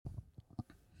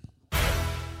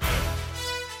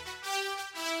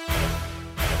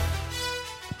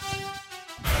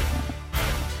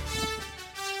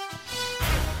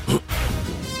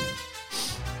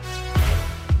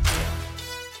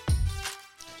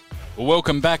Well,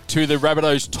 welcome back to the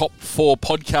Rabbitohs Top 4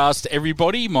 podcast,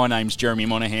 everybody. My name's Jeremy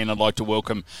Monaghan. I'd like to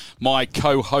welcome my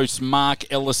co-hosts Mark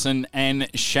Ellison and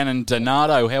Shannon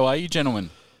Donato. How are you, gentlemen?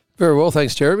 Very well,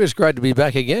 thanks, Jeremy. It's great to be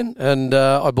back again, and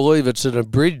I believe it's an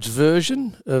abridged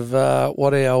version of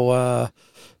what our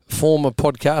former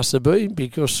podcasts will be,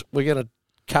 because we're going to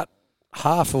cut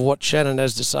half of what Shannon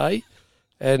has to say,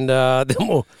 and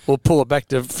then we'll pull it back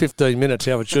to 15 minutes,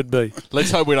 how it should be.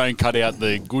 Let's hope we don't cut out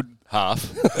the good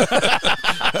half.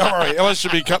 Don't worry, Ello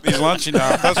should be cutting his lunch in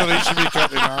half. That's what he should be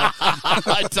cutting in half.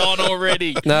 It's on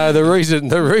already. No, the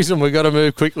reason we've got to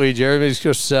move quickly, Jeremy, is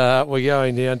because we're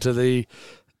going down to the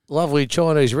lovely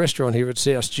Chinese restaurant here at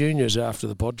South Juniors after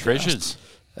the podcast. Treasures.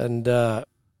 And,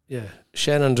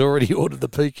 Shannon's already ordered the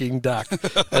Peking duck,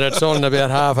 and it's on in about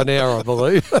half an hour, I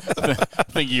believe. I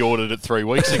think he ordered it 3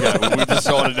 weeks ago when we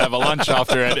decided to have a lunch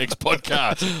after our next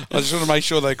podcast. I just want to make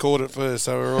sure they caught it first,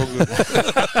 so we're all good.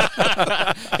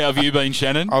 How have you been,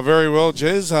 Shannon? Oh, very well,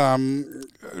 Jez.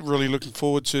 Really looking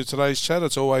forward to today's chat.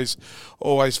 It's always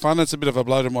fun. It's a bit of a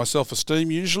blow to my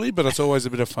self-esteem usually, but it's always a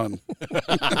bit of fun.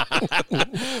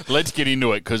 Let's get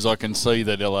into it, because I can see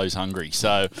that Ello's hungry.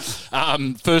 So,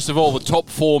 first of all, the top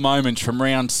 4 moments from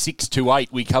round 6 to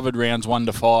 8. We covered rounds 1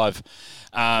 to 5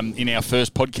 in our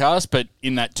first podcast, but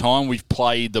in that time we've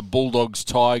played the Bulldogs,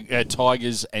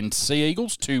 Tigers and Sea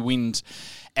Eagles, 2 wins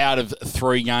out of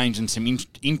 3 games, and some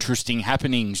interesting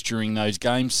happenings during those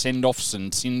games, send-offs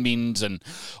and sin bins and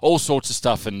all sorts of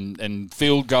stuff, and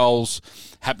field goals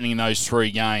happening in those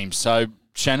 3 games. So,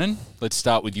 Shannon, let's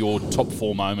start with your top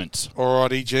 4 moments.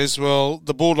 Alrighty, Jez. Well,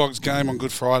 the Bulldogs game on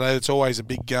Good Friday, it's always a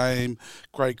big game,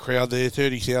 great crowd there,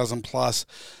 30,000 plus,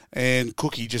 and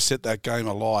Cookie just set that game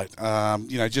alight.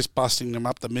 Just busting them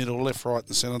up the middle, left, right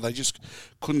and centre. They just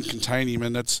couldn't contain him,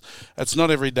 and it's not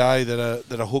every day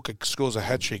that a hooker scores a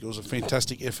hat-trick. It was a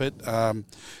fantastic effort.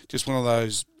 Just one of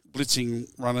those blitzing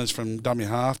runners from dummy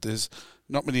half. There's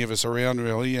not many of us around,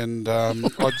 really, and I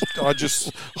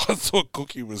thought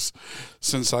Cookie was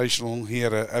sensational. He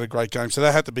had a great game, so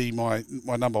that had to be my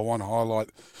number one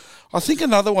highlight. I think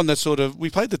another one that we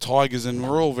played the Tigers, and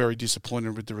we're all very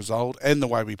disappointed with the result and the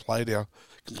way we played. Our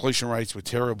completion rates were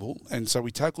terrible, and so we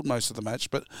tackled most of the match.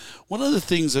 But one of the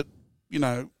things that,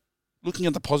 looking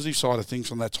at the positive side of things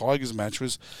from that Tigers match,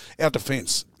 was our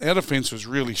defence. Our defence was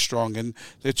really strong, and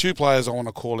there are 2 players I want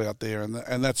to call out there,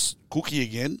 and that's Cookie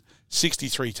again.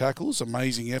 63 tackles,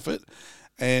 amazing effort.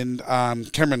 And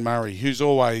Cameron Murray, who's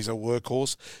always a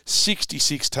workhorse,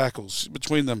 66 tackles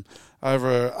between them,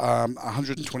 over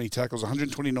 120 tackles,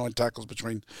 129 tackles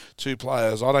between 2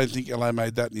 players. I don't think Ello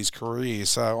made that in his career,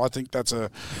 so I think that's a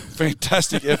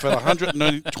fantastic effort,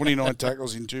 129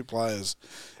 tackles in 2 players.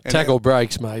 And Tackle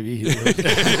breaks, maybe.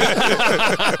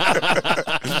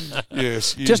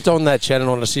 Yes. Just on that, Shannon,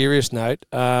 on a serious note,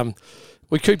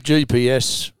 we keep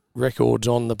GPS records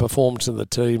on the performance of the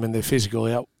team and their physical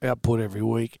output every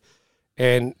week.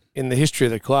 And in the history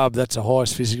of the club, that's the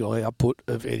highest physical output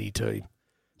of any team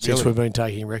since we've been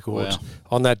taking records. Wow.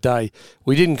 On that day.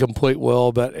 We didn't complete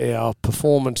well, but our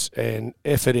performance and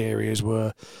effort areas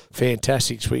were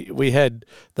fantastic. We had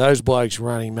those blokes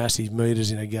running massive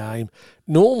metres in a game.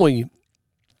 Normally,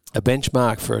 a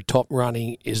benchmark for a top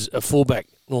running is a fullback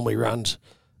normally runs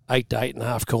 8 to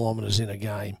 8.5 kilometres in a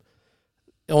game.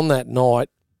 On that night,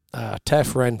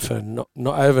 Taff ran for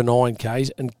over 9 Ks,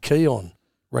 and Keon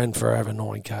ran for over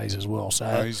 9 Ks as well. So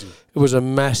Amazing. It was a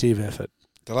massive effort.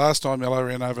 The last time Ello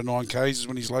ran over 9 Ks is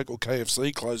when his local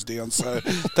KFC closed down. So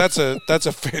that's a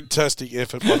fantastic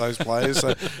effort by those players.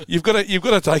 So you've got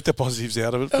to take the positives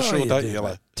out of it for sure, don't you,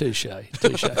 Ello? Touche.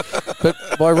 But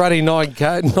by running 9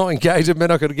 Ks, it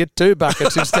meant I could get 2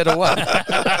 buckets instead of 1.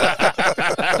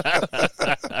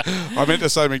 I meant to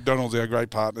say McDonald's, our great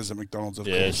partners at McDonald's, of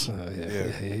Yes. course.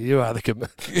 Yeah. You are the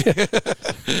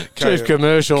chief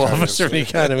commercial officer, and you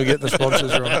can't even get the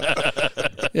sponsors right.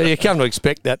 Yeah, you come to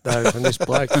expect that, though, from this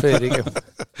bloke. Fair dinkum.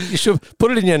 You should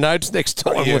put it in your notes next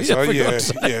time. Yes.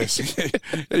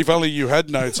 If only you had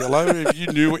notes, Ello. If you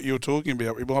knew what you were talking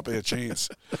about, we might be a chance.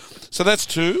 So that's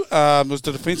 2. Was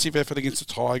the defensive effort against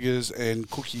the Tigers, and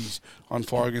Cookies on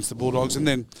fire against the Bulldogs. And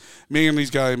then Manly's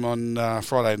game on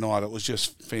Friday night, it was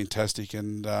just fantastic.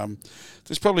 And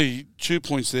there's probably 2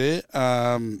 points there.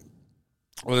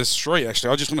 Well, there's 3,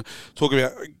 actually. I just want to talk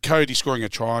about Cody scoring a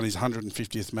try on his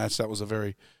 150th match. That was a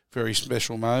very, very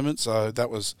special moment. So that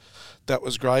was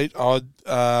great. I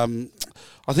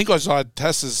think Isaiah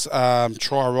Tass's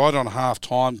try right on half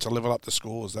time to level up the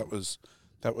scores. That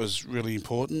was really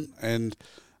important. And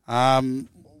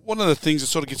one of the things that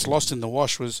sort of gets lost in the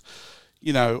wash was,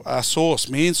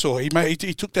 Mansour. He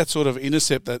took that sort of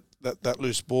intercept that that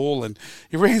loose ball, and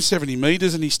he ran 70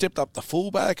 metres, and he stepped up the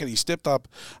fullback, and he stepped up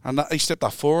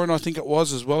forward, I think it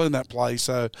was as well in that play.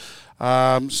 So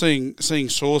seeing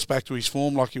Sauce back to his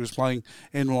form like he was playing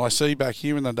NYC back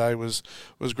here in the day was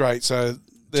great. So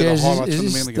they're the highlights from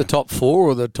the Manly game. The top 4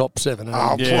 or the top 7?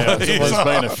 Yeah, there's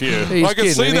been a few. I can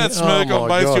see that smirk on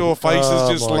both your faces,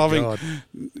 just loving. God.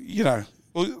 You know,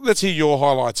 well, let's hear your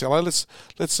highlights, Ello. Let's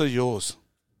see yours.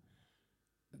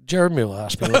 Jeremy will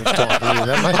ask me next time to hear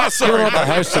that, mate. Sorry, You're not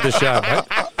the host of the show,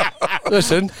 mate.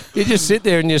 Listen, you just sit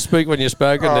there and you speak when you're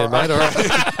spoken there, mate. All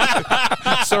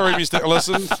right. Sorry, Mr.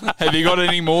 Ellison. Have you got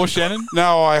any more, Shannon?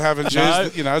 No, I haven't,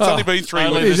 Jez. You know, it's only been 3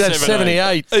 only weeks. He's at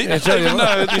 78. Even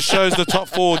though this shows the top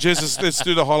 4, Jez, let's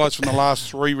do the highlights from the last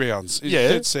 3 rounds. Yeah.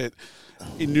 Dead set.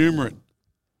 Enumerate.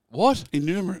 What?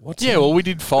 Enumerate. Yeah, well, we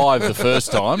did 5 the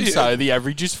first time, so the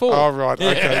average is 4. Oh, right.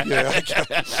 Okay, yeah. Okay.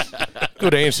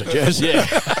 Good answer, Jez. Yeah.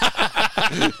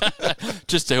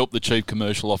 Just to help the Chief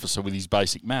Commercial Officer with his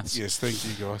basic maths. Yes, thank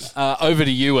you, guys. Over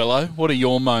to you, Ello. What are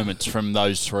your moments from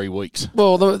those 3 weeks?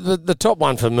 Well, the top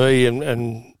one for me,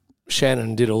 and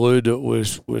Shannon did allude to it,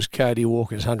 was Cody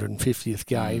Walker's 150th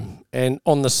game. And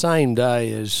on the same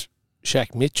day as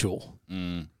Shaq Mitchell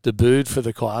debuted for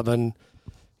the club. And,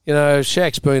 you know,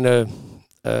 Shaq's been a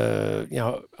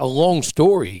long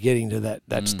story getting to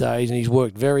that stage, and he's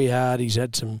worked very hard. He's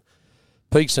had some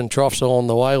peaks and troughs along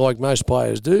the way, like most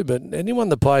players do, but anyone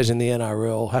that plays in the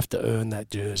NRL have to earn that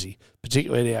jersey,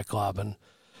 particularly at our club. And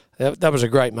that was a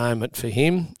great moment for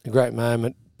him, a great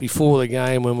moment before the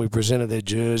game when we presented their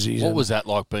jerseys. What was that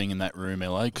like being in that room,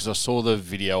 Ello? Because I saw the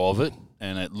video of it,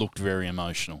 and it looked very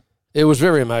emotional. It was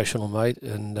very emotional, mate.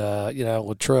 And,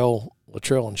 Latrell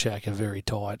and Shaq are very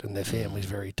tight, and their family's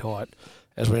very tight.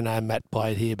 As we know, Matt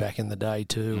played here back in the day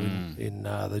too, in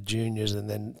the juniors and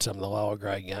then some of the lower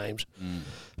grade games.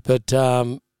 But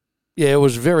it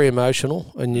was very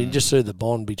emotional, and you just see the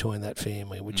bond between that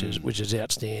family, which is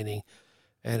outstanding.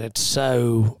 And it's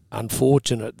so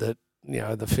unfortunate that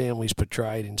the family's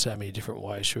portrayed in so many different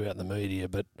ways throughout the media.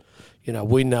 But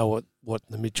we know what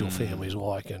the Mitchell family's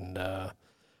like, and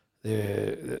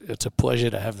it's a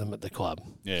pleasure to have them at the club.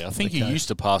 Yeah, I think you used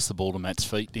to pass the ball to Matt's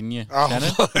feet, didn't you, Oh,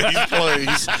 Shannon?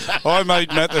 please. I made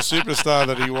Matt the superstar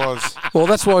that he was. Well,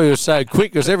 that's why he was so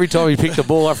quick, because every time he picked the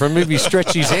ball up from him, he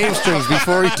stretched his hamstrings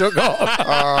before he took off.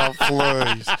 Oh,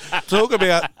 please. Talk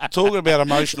about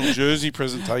emotional jersey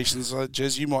presentations.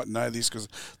 Jez, you might know this because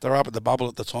they were up at the Bubble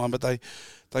at the time, but they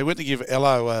went to give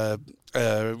Ello a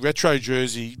retro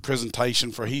jersey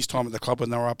presentation for his time at the club when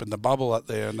they were up in the Bubble up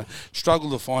there, and they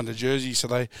struggled to find a jersey, so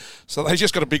they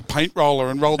just got a big paint roller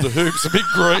and rolled the hoops, a big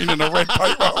green and a red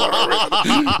paint roller around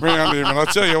him. And I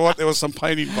tell you what, there was some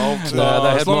paint involved too. They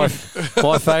had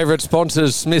my favourite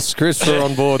sponsors, Smith's Crisper,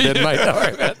 on board then, mate. Don't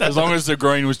worry about that. As long as the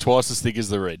green was twice as thick as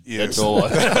the red. Yes. That's all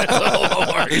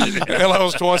I worried about. Ello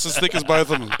was twice as thick as both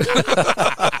of them.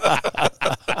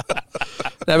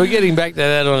 Now, we're getting back to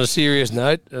that on a serious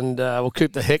note, and we'll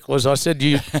keep the hecklers. I said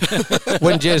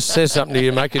when Jez says something to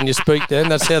you, mate, can you speak then?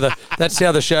 That's how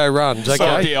the show runs, okay?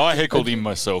 So, yeah, I heckled him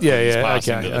myself. Yeah,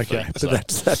 okay. But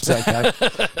that's okay.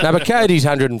 No, but Cody's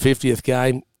 150th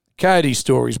game, Cody's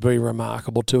story's been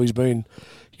remarkable too. He's been,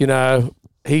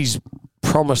 he's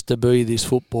promised to be this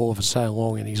footballer for so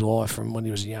long in his life from when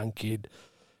he was a young kid.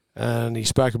 And he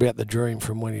spoke about the dream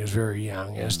from when he was very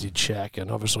young, as did Shaq.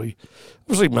 And obviously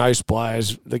most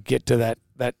players that get to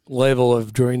that level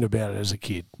have dreamed about it as a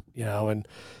kid, and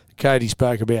Cody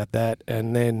spoke about that.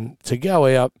 And then to go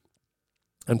out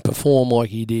and perform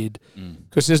like he did,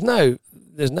 because there's no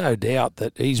doubt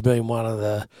that he's been one of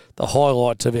the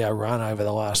highlights of our run over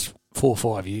the last 4 or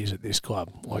 5 years at this club.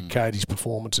 Like Cody's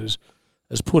performances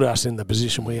has put us in the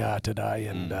position we are today,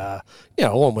 and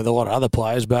along with a lot of other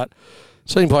players, but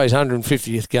seen play his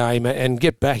 150th game and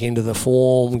get back into the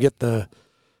form, get the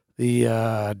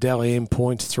Dally M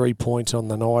points, 3 points on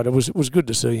the night. It was good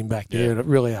to see him back there, and it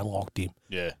really unlocked him.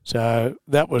 Yeah. So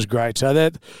that was great. So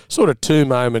that sort of 2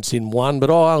 moments in one, but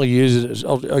I'll use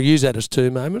that as 2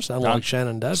 moments, unlike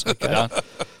Shannon does. Okay.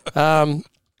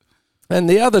 And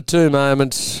the other 2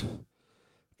 moments,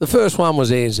 the first one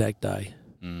was Anzac Day.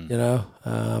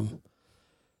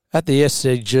 At the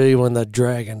SCG when the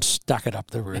Dragons stuck it up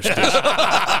the Roosters.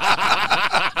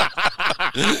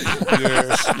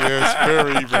 yes,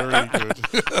 very, very good.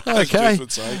 Okay.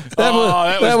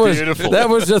 That was beautiful. That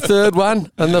was the 3rd one.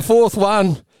 And the 4th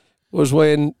one was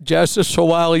when Joseph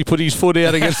Sawali put his foot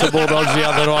out against the Bulldogs the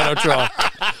other night. I tried.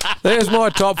 There's my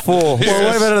top 4. Well,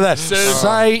 what about that?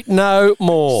 Say no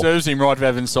more. Serves him right for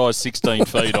having size 16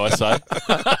 feet, I say.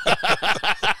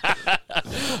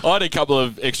 I had a couple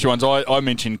of extra ones. I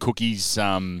mentioned Cookie's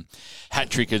hat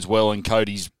trick as well, and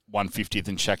Cody's 150th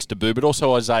and Shaq's debut, but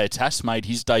also Isaiah Tass made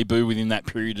his debut within that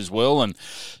period as well, and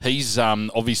he's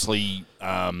obviously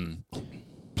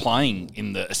starting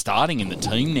in the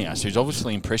team now, so he's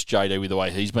obviously impressed JD with the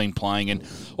way he's been playing, and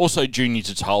also Junior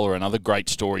Totola, another great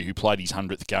story, who played his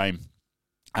 100th game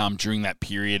during that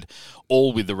period,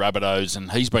 all with the Rabbitohs,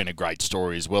 and he's been a great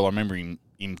story as well. I remember him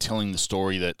telling the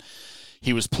story that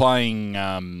he was playing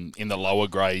in the lower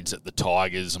grades at the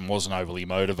Tigers and wasn't overly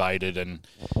motivated, and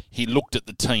he looked at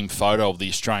the team photo of the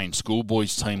Australian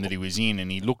schoolboys team that he was in,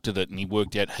 and he looked at it and he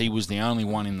worked out he was the only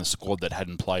one in the squad that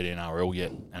hadn't played NRL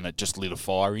yet, and it just lit a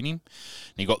fire in him.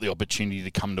 And he got the opportunity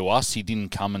to come to us. He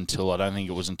didn't come until, I don't think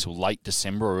it was until late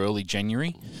December or early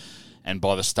January, and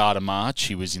by the start of March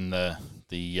he was in the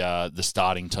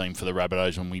starting team for the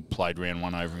Rabbitohs when we played round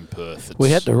one over in Perth. We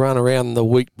had to run around the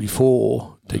week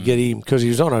before to get him, because he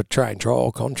was on a train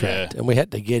trial contract, and we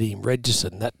had to get him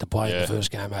registered and that to play the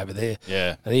first game over there.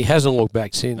 Yeah. And he hasn't looked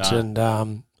back since. No.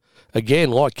 And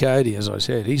again, like Cody, as I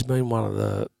said, he's been one of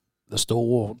the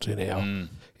stalwarts in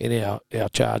our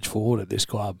charge forward at this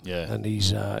club. Yeah. And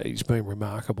he's been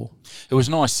remarkable. It was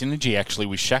nice synergy actually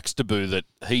with Shaq's debut, that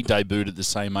he debuted at the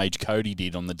same age Cody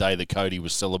did on the day that Cody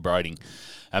was celebrating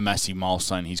a massive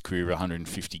milestone in his career of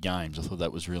 150 games. I thought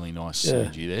that was really nice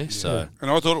synergy there. Yeah. So,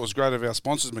 and I thought it was great of our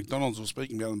sponsors. McDonald's was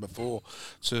speaking about them before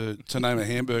to name a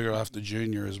hamburger after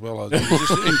Junior as well. Just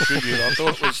in tribute, I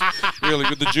thought it was really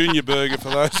good. The Junior burger for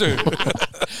those who.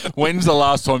 When's the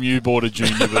last time you bought a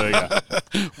Junior burger?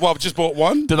 Well, I've just bought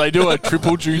one. Do they do a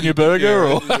triple Junior burger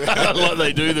or like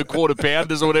they do the quarter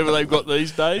pounders or whatever they've got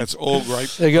these days? That's all great.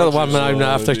 They got the one named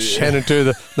after Shannon too,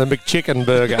 the McChicken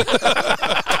burger.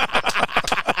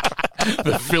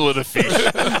 The fillet of fish.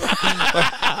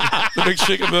 The big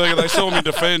chicken burger, they saw me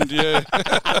defend, yeah.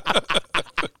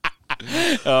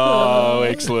 Oh,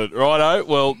 excellent. Righto.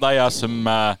 Well, they are some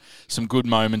good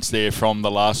moments there from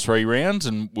the last three rounds,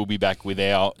 and we'll be back with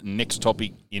our next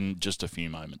topic in just a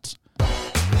few moments.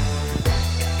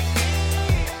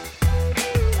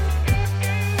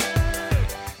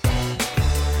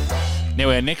 Now,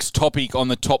 our next topic on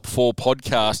the Top 4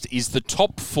 podcast is the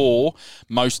top 4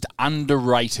 most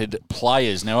underrated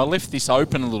players. Now, I left this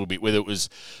open a little bit, whether it was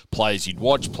players you'd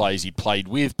watch, players you played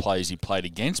with, players you played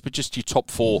against, but just your top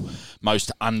 4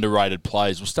 most underrated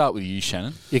players. We'll start with you,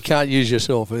 Shannon. You can't use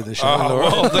yourself either, Shannon. Oh,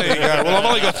 well, there you go. Well, I've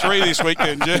only got 3 this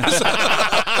weekend, Jess.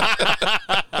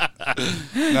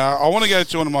 No, I want to go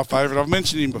to one of my favourite. I've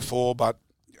mentioned him before, but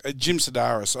Jim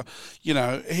Sedaris,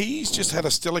 he's just had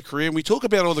a stellar career. And we talk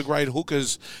about all the great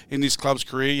hookers in this club's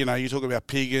career. You know, you talk about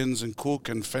Piggins and Cook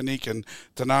and Fennick and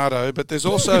Donato, but there's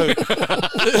also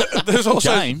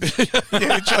James.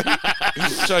 Yeah,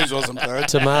 James wasn't bad.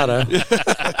 Tomato.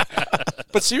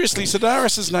 But seriously,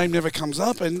 Sedaris' name never comes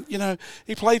up. And,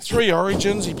 he played 3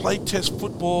 Origins. He played Test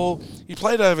football. He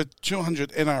played over 200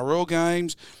 NRL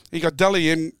games. He got Dally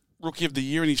M Rookie of the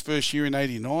Year in his first year in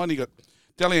 89. He got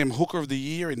Dally M Hooker of the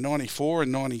Year in 94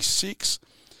 and 96.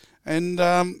 And,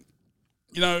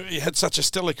 he had such a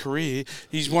stellar career.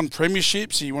 He's won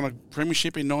premierships. He won a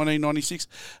premiership in 1996.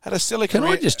 Had a stellar career.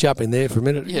 Can I just jump in there for a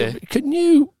minute? Yeah. Can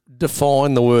you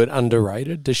define the word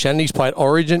underrated? He's played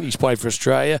Origin. He's played for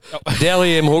Australia.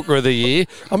 Dally M Hooker of the Year.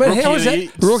 I mean, Rookie how is that?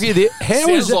 Year. Rookie of the Year.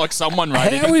 Sounds like someone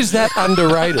rated How is that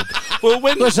underrated? Well,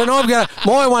 Listen,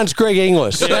 my one's Greg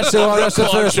Inglis. Yeah. That's the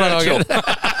first one I get.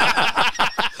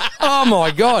 Oh,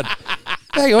 my God.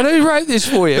 Hang on, who wrote this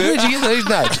for you? Where'd you get these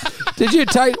notes?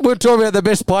 We're talking about the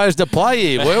best players to play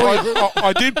here, were we?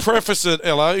 I did preface it,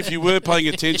 Ello. If you were paying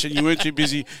attention, you weren't too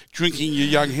busy drinking your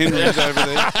young Henrys over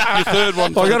there. Your third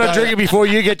one. I got to drink it before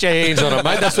you get your hands on it,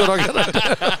 mate. That's what I got to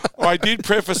do. I did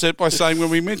preface it by saying when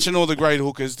we mention all the great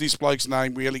hookers, this bloke's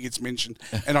name rarely gets mentioned,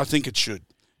 and I think it should.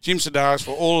 Jim Sedaris,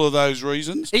 for all of those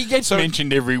reasons. He gets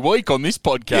mentioned every week on this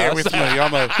podcast.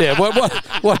 Yeah, with me.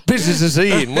 What business is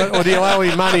he in? What do you owe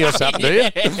him money or something, do you?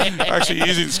 Actually,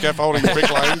 he's in scaffolding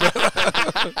bricklaying.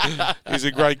 He's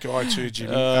a great guy too,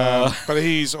 Jimmy. But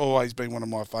he's always been one of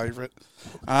my favourite.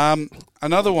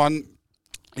 Another one,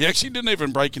 he actually didn't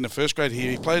even break in the first grade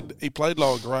here. He played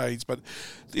lower grades, but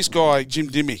this guy, Jim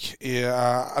Dimmick,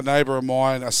 a neighbour of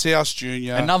mine, a South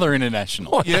junior. Another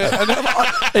international.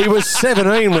 Yeah. He was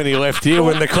 17 when he left here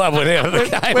when the club went out of the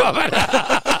game.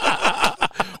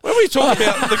 When we talk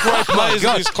about the great players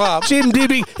in this club. Jim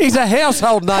Dimmick, he's a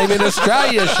household name in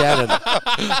Australia, Shannon.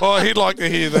 Oh, he'd like to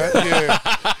hear that,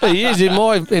 yeah. He is in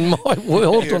my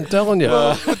world, yeah. I'm telling you.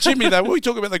 But Jimmy, though, when we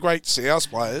talk about the great South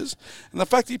players, and the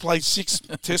fact he played 6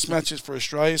 test matches for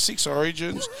Australia, 6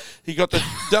 Origins, he got the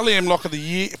Dally M Lock of the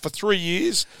Year for 3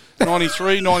 years,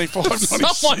 93, 95,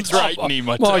 96. Someone's rating him,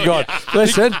 my God.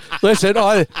 Listen,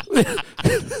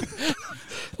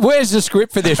 Where's the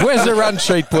script for this? Where's the run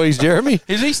sheet, please, Jeremy?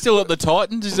 Is he still at the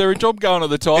Titans? Is there a job going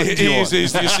at the Titans? He is.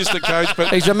 He's the assistant coach.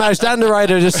 But He's the most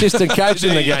underrated assistant coach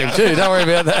in the game, too. Don't worry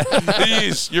about that. he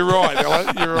is. You're right,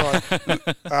 Ello. You're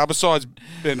right. Besides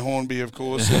Ben Hornby, of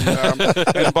course,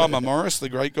 and Bomber Morris, the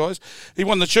great guys. He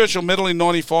won the Churchill Medal in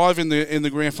 '95 in the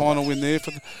grand final win there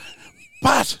for.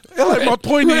 But, Ello, my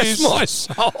point is... my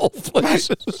soul, please.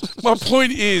 My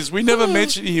point is, we never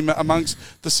mention him amongst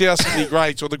the South Sydney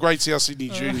greats or the great South Sydney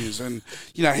juniors. And,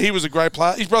 he was a great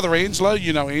player. His brother Angelo,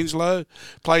 Angelo,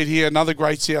 played here, another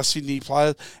great South Sydney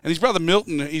player. And his brother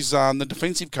Milton is the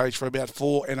defensive coach for about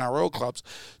 4 NRL clubs.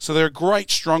 So they're a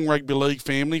great, strong rugby league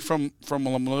family from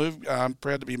Woolloomooloo.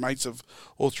 Proud to be mates of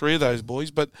all 3 of those boys.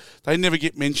 But they never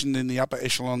get mentioned in the upper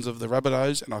echelons of the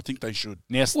Rabbitohs, and I think they should.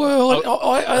 Well,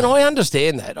 I understand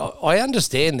that. I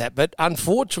understand that, but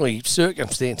unfortunately,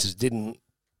 circumstances didn't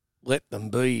let them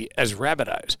be as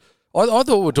Rabbitohs. I thought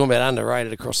we were talking about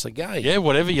underrated across the game. Yeah,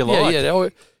 whatever you like. Yeah,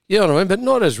 you know what I mean? But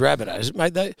not as Rabbitohs,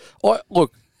 mate.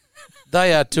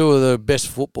 They are 2 of the best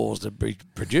footballers to be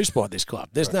produced by this club.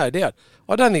 There's no doubt.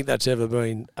 I don't think that's ever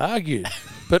been argued.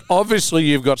 But obviously,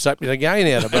 you've got something to gain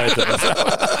out of both of us.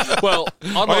 Well,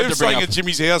 I'd like to bring up... at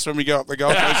Jimmy's house when we go up the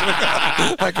Gold Coast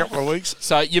in a couple of weeks.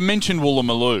 So you mentioned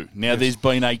Woolloomooloo. Now, There's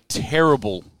been a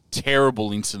terrible,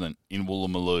 terrible incident in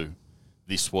Woolloomooloo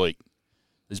this week.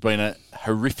 There's been a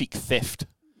horrific theft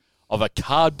of a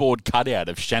cardboard cutout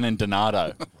of Shannon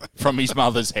Donato from his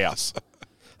mother's house.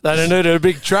 They don't need a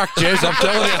big truck, Jez, I'm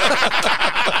telling you.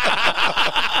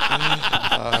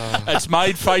 It's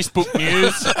made Facebook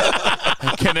news.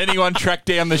 Can anyone track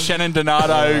down the Shannon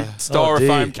Donato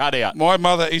styrofoam cutout? My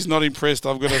mother is not impressed,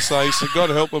 I've got to say. So God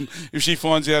help him if she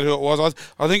finds out who it was.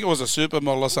 I think it was a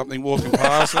supermodel or something walking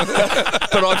past.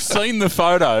 But I've seen the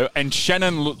photo, and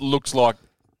Shannon looks like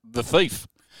the thief.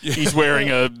 Yeah. He's wearing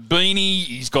a beanie.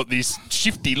 He's got this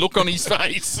shifty look on his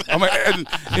face. And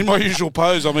in my usual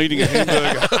pose, I'm eating a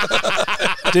hamburger.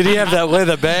 Did he have that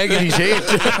leather bag in his hand?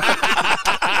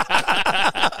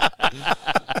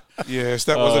 Yes,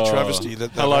 that was a travesty.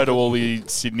 Hello to all the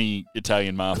Sydney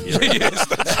Italian mafia. Yes,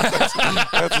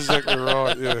 that's exactly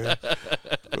right. Yeah.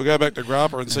 We'll go back to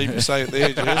Grappa and see if you say it there,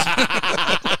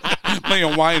 Jez. Me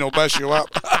and Wayne will bash you up.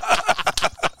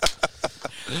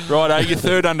 Righto, your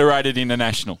 3rd underrated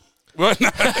international. Well, no.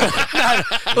 No,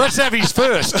 let's have his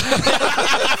first.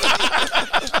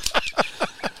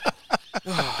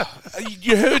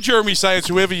 You heard Jeremy say it's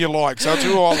whoever you like, so it's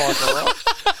who I like, all right?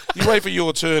 You wait for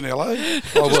your turn, Ello.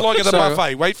 Just like at the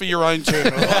buffet. Wait for your own turn,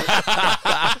 all right?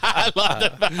 I love the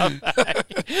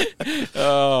buffet.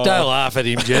 Don't laugh at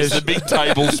him, Jez. The big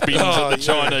table spins at the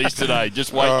Chinese today.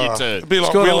 Just wait your turn. It'd be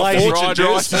like Wheel of Fortune,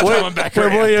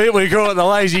 Jez. We call it the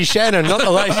lazy Shannon, not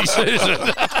the lazy Susan.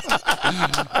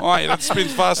 Wait, that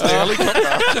spins faster than a helicopter.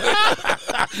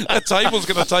 That table's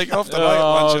going to take off today at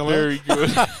lunch, Ello. Very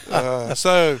good.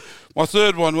 So, my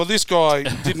 3rd one, well, this guy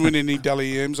didn't win any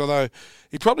Dally M's, although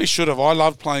he probably should have. I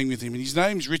loved playing with him. And his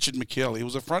name's Richard McKell. He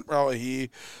was a front rower here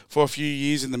for a few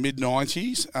years in the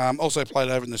mid-90s. Also played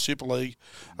over in the Super League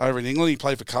over in England. He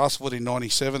played for Castleford in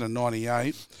 97 and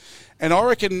 98. And I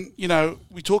reckon,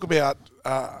 we talk about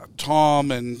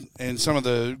Tom and some of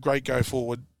the great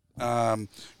go-forward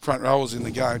front rowers in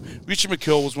the game. Richard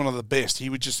McKell was one of the best. He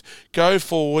would just go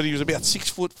forward. He was about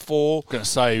 6'4". I was going to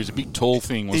say, he was a big, tall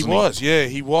thing, wasn't he? He was, yeah,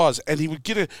 he was. And he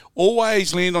would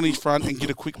always land on his front and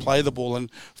get a quick play of the ball. And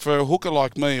for a hooker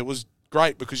like me, it was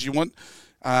great because you want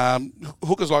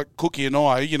hookers like Cookie and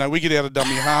I, we get out of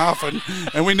dummy half and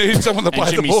we need someone to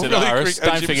play the ball really quick.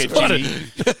 Don't forget Jimmy.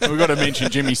 We've got to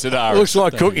mention Jimmy Sidaris. Looks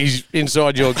like Cookie's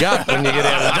inside your gut when you get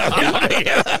out of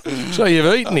the dummy. So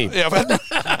you've eaten him. Yeah,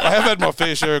 I have had my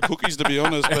fair share of cookies, to be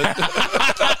honest. But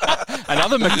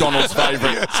another McDonald's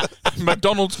favourite,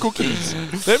 McDonald's cookies.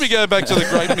 Let me go back to the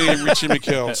great man, Richie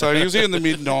McKell. So he was here in the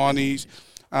mid-90s,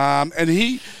 and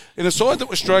he, in a side that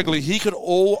was struggling, he could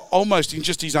almost, in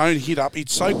just his own hit up, he'd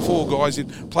soak 4 guys in,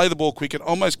 play the ball quick, and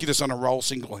almost get us on a roll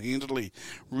single-handedly.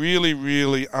 Really,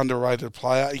 really underrated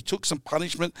player. He took some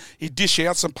punishment. He'd dish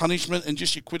out some punishment and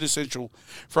just your quintessential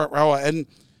front rower. And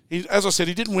as I said,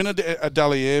 he didn't win a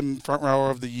Dally M front rower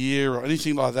of the year or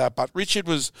anything like that, but Richard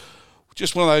was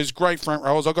just one of those great front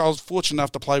rowers. I was fortunate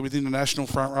enough to play with international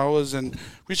front rowers, and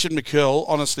Richard McKell,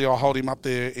 honestly, I hold him up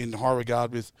there in high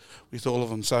regard with all of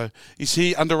them. So is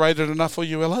he underrated enough for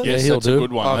you, Ello? Yes, that's a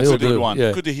good one. That's a good one.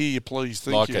 Yeah. Good to hear you, please.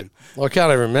 Thank you. Well, I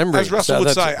can't even remember. As Russell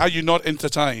would say, are you not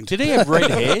entertained? Did he have red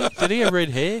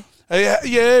hair?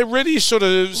 Yeah, reddish sort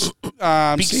of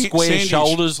big square sandish.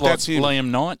 shoulders like That's him. Liam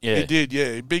Knight. Yeah, He did,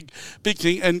 yeah. Big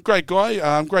thing. And great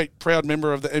guy, great proud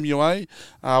member of the MUA.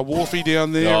 Wharfie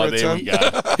down there. Oh, there we go.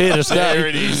 Here to stay. There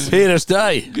it is. Here to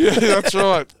stay. Yeah, that's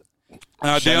right.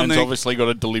 Down Shannon's there. obviously got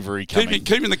a delivery coming.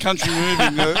 Keeping the country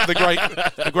moving.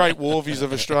 The great Wharfies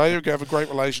of Australia have a great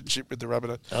relationship with the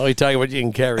Rabbitoh. Oh, you take what you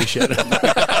can carry, Shannon.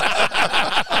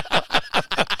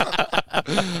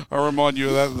 I'll remind you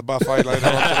of that at the buffet later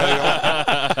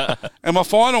on today. And my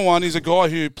final one is a guy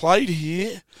who played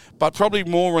here, but probably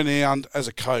more renowned as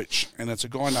a coach, and it's a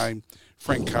guy named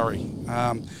Frank Curry.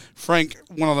 Frank,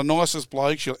 one of the nicest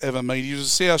blokes you'll ever meet. He was a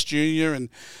South junior and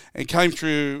came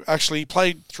through, actually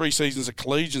played 3 seasons at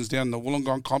Collegians down in the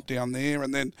Wollongong comp down there,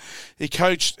 and then he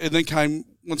coached, and then came,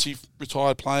 once he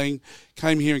retired playing,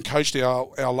 came here and coached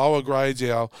our lower grades,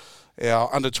 our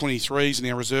under 23s and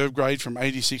our reserve grade from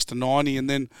 86 to 90. And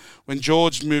then when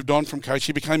George moved on from coach,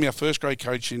 he became our first grade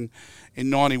coach in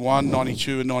 91,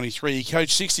 92 and 93. He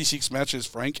coached 66 matches,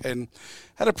 Frank, and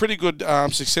had a pretty good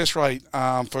success rate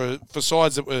for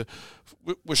sides that were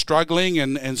struggling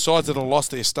and sides that have lost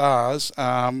their stars.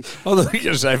 I thought you were going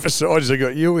to say for sides that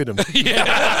got you in them.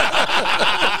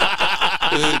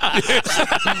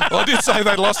 Well, I did say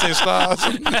they lost their stars.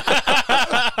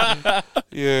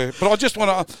 Yeah, but I just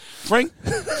want to...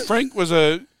 Frank was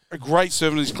a great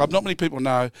servant of his club. Not many people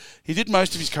know. He did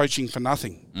most of his coaching for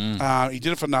nothing. He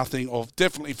did it for nothing, or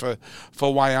definitely for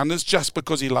way unders, just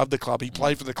because he loved the club. He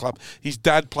played for the club. His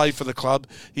dad played for the club.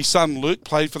 His son Luke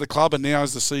played for the club, and now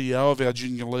is the CEO of our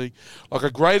junior league. Like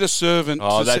a greater servant.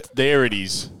 Oh, there it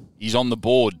is. He's on the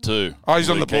board too. Oh, he's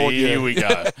on the board, yeah. Here we go.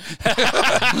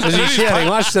 Is he shouting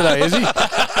much today, is he?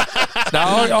 No,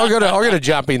 I got to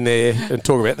jump in there and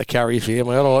talk about the Curry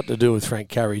family. I had a lot to do with Frank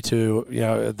Curry too, you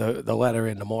know, the latter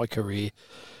end of my career.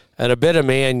 And a better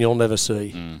man you'll never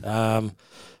see. And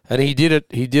he did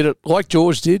it like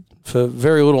George did, for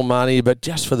very little money, but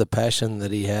just for the passion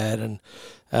that he had. And,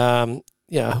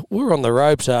 you know, we were on the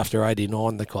ropes after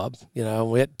 89, the club. You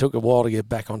know, it took a while to get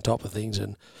back on top of things.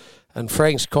 And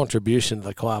Frank's contribution to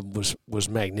the club was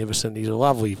magnificent. He's a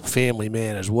lovely family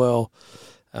man as well.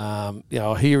 You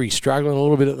know, I hear he's struggling a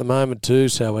little bit at the moment too,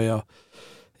 so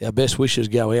our best wishes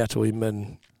go out to him.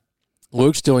 And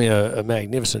Luke's doing a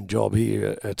magnificent job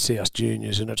here at South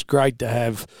Juniors, and it's great to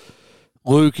have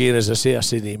Luke in as a South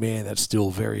Sydney man that's still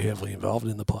very heavily involved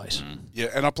in the place. Yeah,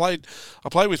 and I played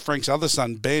with Frank's other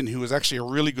son, Ben, who was actually a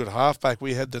really good halfback.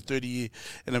 We had the 30-year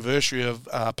anniversary of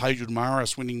Pagewood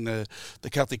Maris winning the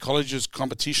Catholic Colleges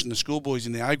competition, the schoolboys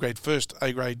in the A-grade, first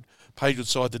A-grade Pagewood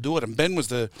side to do it. And Ben was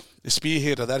the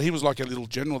spearhead of that. He was like a little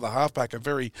general, the halfback, a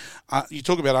very, you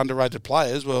talk about underrated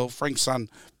players. Well, Frank's son,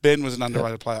 Ben, was an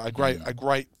underrated player, a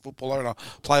great footballer. And I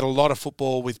played a lot of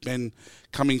football with Ben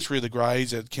coming through the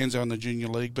grades at Kenzo in the junior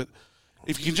league. But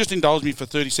if you can just indulge me for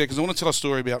 30 seconds, I want to tell a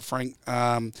story about Frank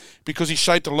because he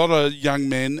shaped a lot of young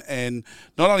men and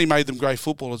not only made them great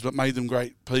footballers, but made them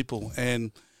great people.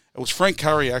 And it was Frank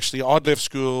Curry, actually. I'd left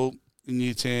school in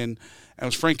year 10, and it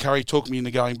was Frank Curry talked me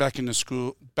into going back to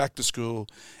school,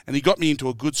 and he got me into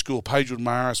a good school, Pagewood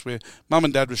Maris, where Mum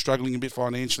and Dad were struggling a bit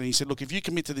financially. He said, look, if you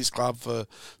commit to this club for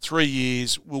 3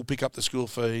 years, we'll pick up the school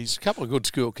fees. A couple of good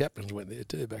school captains went there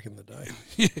too back in the day.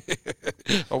 Yeah.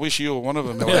 I wish you were one of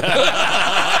them.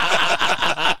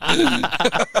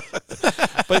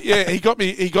 But yeah, he got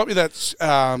me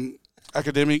that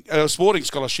academic sporting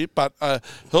scholarship, but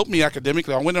helped me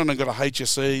academically. I went on and got a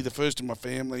HSE, the first in my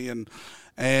family, and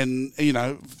you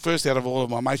know, first out of all of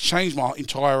my mates, changed my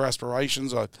entire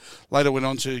aspirations. I later went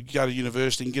on to go to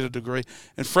university and get a degree.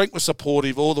 And Frank was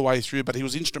supportive all the way through, but he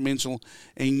was instrumental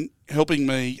in helping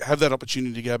me have that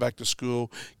opportunity to go back to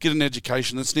school, get an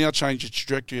education that's now changed the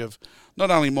trajectory of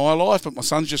not only my life, but my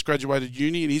son's just graduated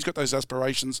uni, and he's got those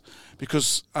aspirations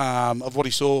because of what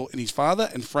he saw in his father,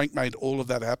 and Frank made all of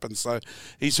that happen. So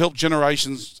he's helped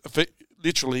generations,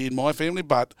 literally in my family,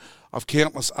 but of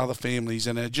countless other families,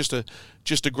 and just a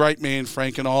great man,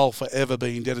 Frank, and I'll forever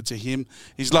be indebted to him.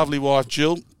 His lovely wife,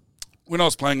 Jill. When I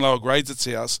was playing lower grades at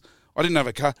South, I didn't have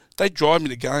a car. They'd drive me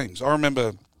to games. I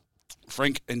remember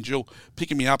Frank and Jill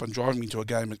picking me up and driving me to a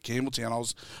game at Campbelltown.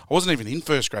 I wasn't even in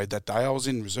first grade that day. I was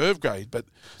in reserve grade, but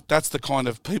that's the kind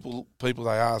of people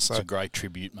they are. So it's a great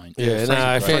tribute, mate. Yeah,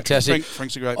 no, fantastic.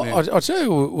 Frank's a great man. I'll tell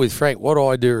you with Frank, what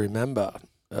I do remember,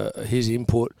 his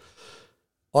input,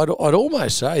 I'd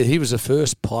almost say he was the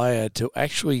first player to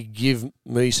actually give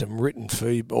me some written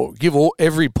feedback, or give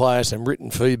every player some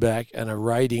written feedback and a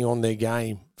rating on their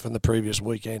game from the previous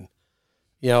weekend.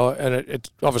 You know, and it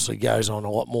obviously goes on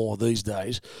a lot more these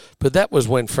days. But that was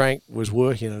when Frank was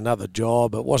working another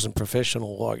job. It wasn't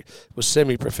professional, like it was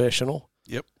semi-professional.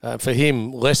 Yep. For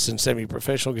him, less than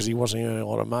semi-professional because he wasn't earning a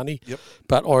lot of money. Yep.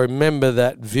 But I remember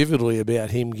that vividly about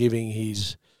him giving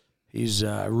his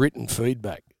written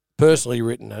feedback, personally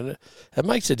written. And it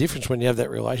makes a difference when you have that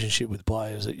relationship with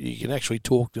players, that you can actually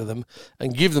talk to them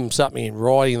and give them something in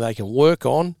writing they can work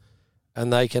on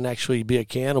and they can actually be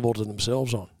accountable to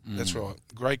themselves on. That's right.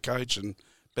 Great coach and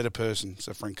better person,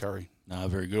 so Frank Curry. No,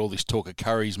 very good. All this talk of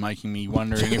curry's making me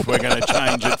wondering if we're going to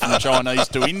change it from Chinese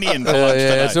to Indian for lunch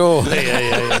today. It's all.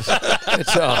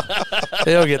 It's all.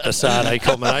 They'll get the sardo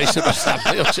combination or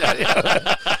something. I'll show you.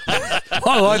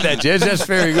 I like that, Jez. That's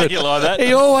very good. You like that?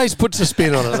 He always puts a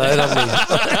spin on it, though, doesn't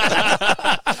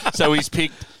he? So he's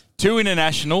picked 2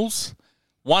 internationals,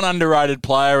 1 underrated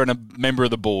player, and a member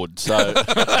of the board. So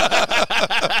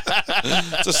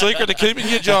it's a secret to keeping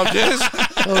your job, Jez.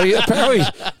 Well,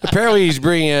 apparently he's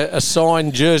bringing a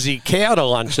signed jersey cow to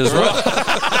lunch as well.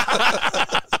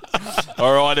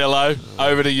 All right, Ello,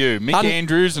 over to you. Mick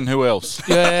Andrews and who else?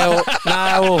 Yeah,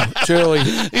 truly.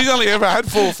 He's only ever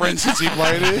had 4 friends since he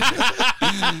played here.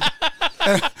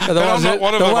 And I'm not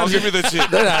one of them. I'll give you the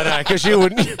tip. No, because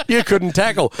you couldn't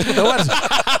tackle.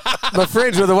 My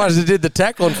friends were the ones that did the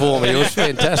tackling for me. It was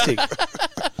fantastic.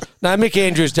 No, Mick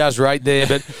Andrews does right there,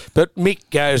 but Mick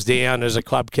goes down as a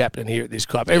club captain here at this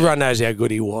club. Everyone knows how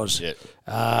good he was. Yeah.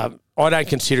 I don't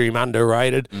consider him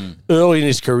underrated. Early in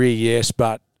his career, yes,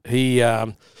 but he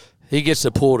gets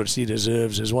the plaudits he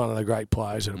deserves as one of the great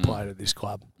players that have played at this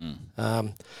club.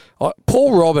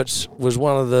 Paul Roberts was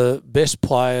one of the best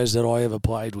players that I ever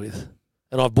played with,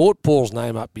 and I've brought Paul's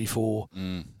name up before.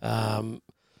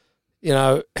 You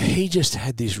know, he just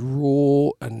had this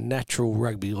raw and natural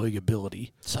rugby league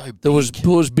ability. So big. That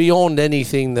was beyond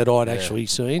anything that I'd actually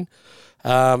seen.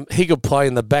 He could play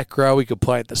in the back row. He could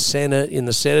play at the centre, in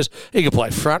the centres. He could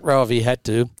play front row if he had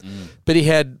to. But he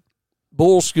had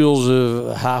ball skills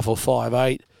of 1/2 or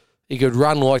 5'8". He could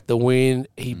run like the wind.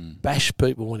 He bashed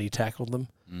people when he tackled them.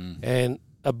 And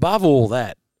above all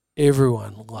that,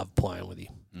 everyone loved playing with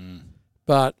him.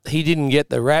 But he didn't get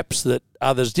the raps that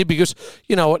others did because,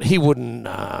 you know what, he wouldn't,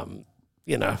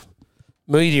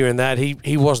 media and that.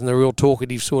 He wasn't the real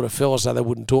talkative sort of fella, so they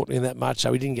wouldn't talk to him that much.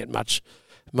 So he didn't get much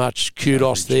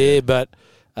kudos there. But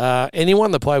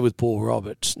anyone that played with Paul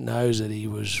Roberts knows that he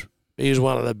was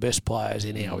one of the best players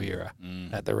in our era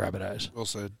at the Rabbitohs. Well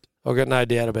said. I've got no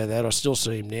doubt about that. I still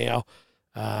see him now.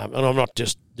 And I'm not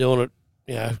just doing it,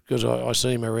 because I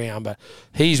see him around, but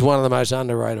he's one of the most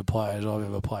underrated players I've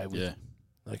ever played with. Yeah.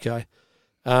 Okay.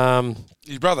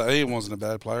 His brother Ian wasn't a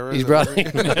bad player. His brother. He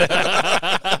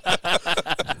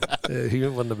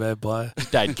wasn't a bad player. His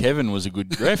dad Kevin was a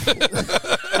good ref.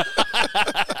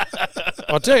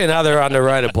 I'll tell you another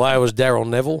underrated player was Darryl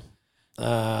Neville.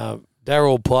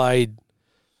 Darryl played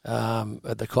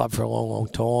at the club for a long, long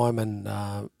time, and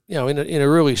in a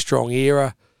really strong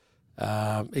era.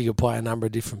 He could play a number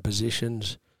of different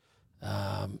positions,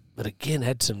 but again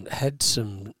had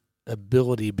some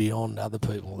ability beyond other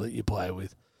people that you play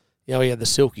with. He had the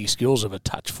silky skills of a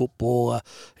touch footballer.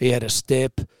 He had a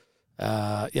step.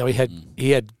 He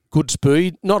had good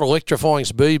speed, not electrifying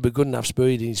speed, but good enough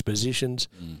speed in his positions.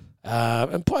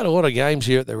 And played a lot of games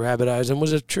here at the Rabbitohs and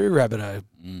was a true Rabbitoh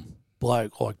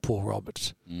bloke like Paul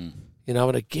Roberts.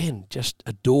 And again, just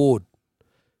adored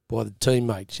by the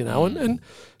teammates, and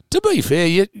to be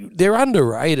fair, they're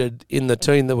underrated in the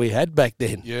team that we had back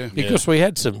then. Yeah. Because we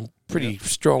had some pretty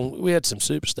strong, we had some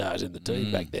superstars in the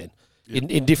team back then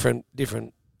in different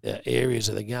areas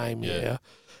of the game. Yeah.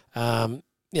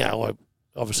 Like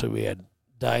obviously we had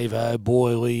Davo,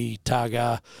 Boyley,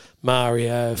 Tugger,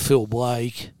 Mario, Phil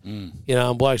Blake,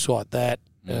 and blokes like that,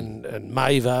 and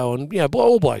Mavo, and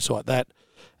all blokes like that.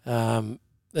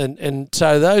 And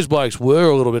so those blokes were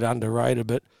a little bit underrated,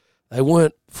 but they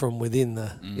weren't from within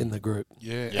the group.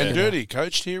 Yeah. And Dirty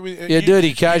coached here with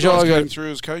Dirty coach. You guys came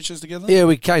through as coaches together. Yeah,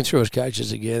 we came through as coaches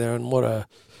together, and what a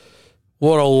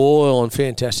loyal and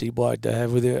fantastic bloke to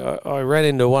have with you. I ran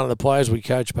into one of the players we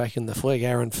coached back in the flag,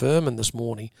 Aaron Furman, this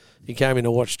morning. He came in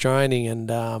to watch training,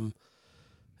 and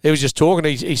he was just talking.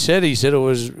 He said it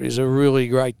was a really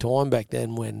great time back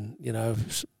then when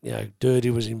Dirty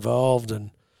was involved,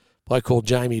 and a bloke called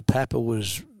Jamie Papper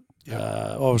was.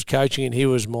 I was coaching, and he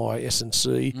was my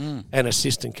S&C and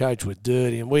assistant coach with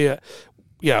Dirty, and we, I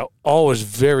was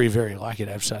very, very lucky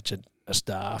to have such a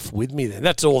staff with me then.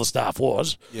 That's all the staff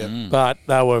was, but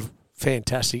they were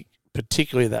fantastic,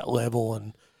 particularly at that level,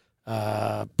 and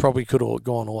probably could have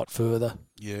gone a lot further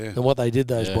than what they did.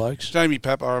 Those blokes. Jamie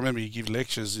Papa, I remember he give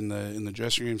lectures in the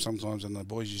dressing room sometimes, and the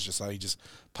boys used to say,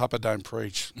 "Papa don't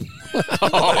preach." They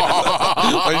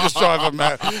just drive him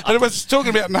mad. And it was talking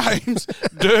about names.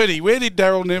 Dirty. Where did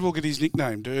Darryl Neville get his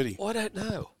nickname? Dirty. I don't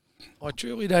know. I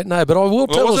truly don't know, but I will Well,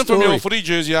 tell it a wasn't from story. your footy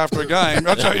jersey after a game.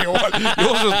 I'll tell you what,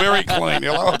 yours was very clean,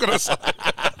 Ello, I've got to say.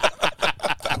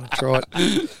 That's right.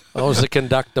 I was the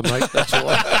conductor, mate. That's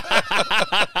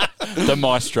why. The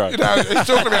maestro. You know, he's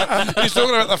talking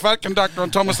about the fat conductor on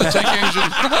Thomas the Tank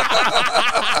Engine.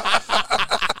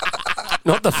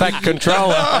 Not the fat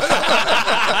controller.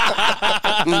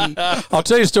 I'll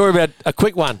tell you a story about a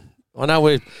quick one. I know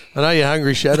you're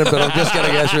hungry, Shannon, but I'm just going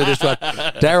to go through this one.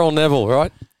 Daryl Neville,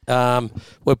 right?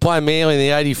 We're playing Manly in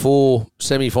the 84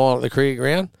 semi-final at the cricket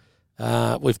ground.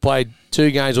 We've played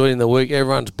 2 games already in the week.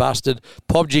 Everyone's busted.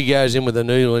 Pobji goes in with a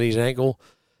noodle in his ankle.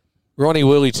 Ronnie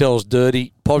Woolley tells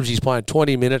Dirty. Pobji's playing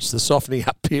 20 minutes, the softening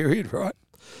up period, right?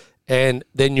 And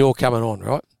then you're coming on,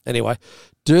 right? Anyway,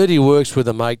 Dirty works with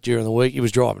a mate during the week. He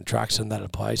was driving trucks and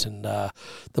that place. And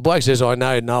the bloke says, I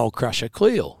know Noel Crusher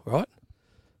Cleal, right?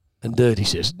 And Dirty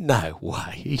says, no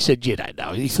way. He said, you don't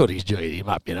know. He thought he's joining him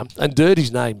up, you know. And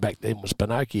Dirty's name back then was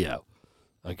Pinocchio.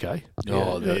 Okay.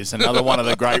 Oh, there's another one of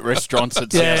the great restaurants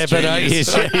at South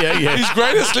Pinocchio's. Yeah. He's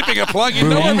great at slipping a plug. You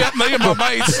know about me and my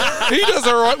mates. He does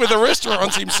all right with the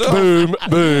restaurants himself.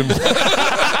 Boom.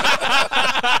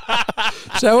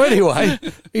 So anyway,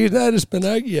 you noticed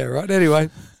Pinocchio, right? Anyway,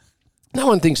 no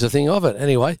one thinks a thing of it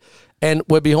anyway. And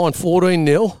we're behind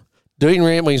 14-0. Dean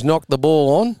Ramley's knocked the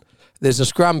ball on. There's a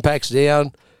scrum packs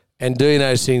down, and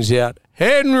Dino sings out,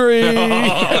 Henry!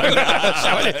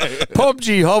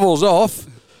 Pobji hobbles off.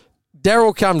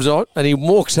 Daryl comes on, and he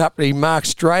walks up, and he marks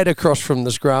straight across from the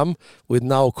scrum with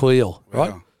Noel Cleal,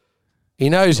 right? Wow. He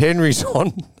knows Henry's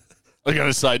on. I was going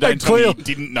to say, don't tell me he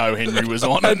didn't know Henry was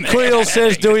on. And Cleal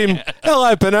says to him,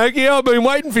 hello, Pinocchio, I've been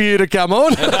waiting for you to come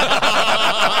on.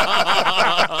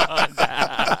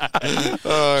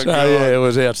 Yeah, it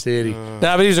was outstanding.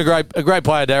 No, but he's a great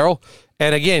player, Daryl.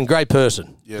 And again, great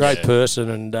person. Yes. Great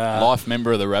person. And Life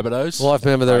member of the Rabbitohs. life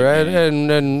member of the Red.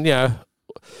 And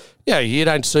you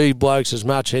don't see blokes as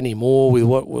much anymore with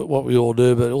what we all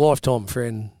do, but a lifetime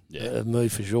friend of me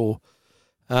for sure.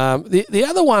 The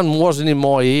other one wasn't in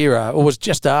my era, or was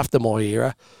just after my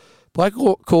era. A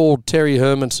bloke called Terry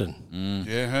Hermanson.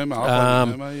 Yeah, Herman.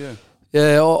 Herman, yeah.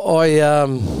 Yeah,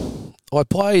 I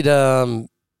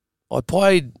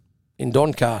played in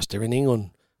Doncaster in England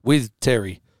with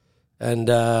Terry. And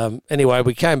anyway,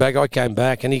 I came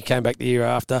back, and he came back the year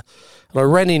after. And I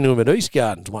ran into him at East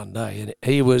Gardens one day, and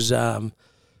he was, I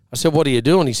said, what are you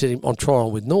doing? He said, I'm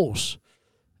trying with Norse.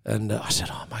 And I said,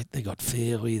 oh, mate, they got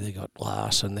Fairley, they got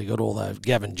Larson, they got all those,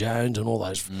 Gavin Jones and all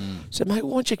those. I said, mate,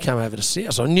 why don't you come over to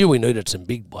South? I knew we needed some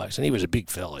big blokes, and he was a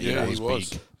big fella. Yeah, you know, he was.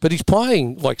 big. But he's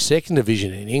playing like second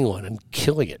division in England and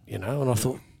killing it, you know. And I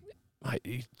thought, mate,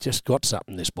 he just got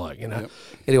something, this bloke, you know. Yep.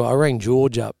 Anyway, I rang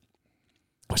George up.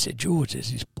 I said, George,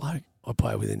 there's this bloke I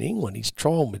play with in England. He's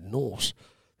trying with Norse.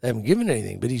 They haven't given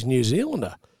anything, but he's New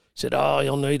Zealander. He said, oh,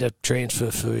 you'll need a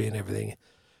transfer fee and everything.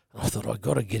 And I thought, I've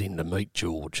got to get him to meet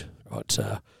George. Right, so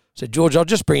I said, George, I'll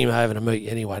just bring him over to meet you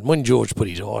anyway. And when George put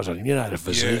his eyes on him, you know, the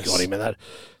physique on him and that,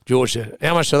 George said,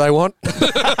 how much do they want?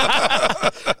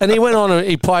 And he went on and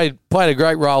he played a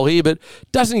great role here, but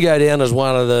doesn't go down as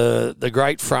one of the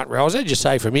great front rowers, as you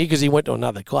say, from here, because he went to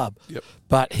another club. Yep.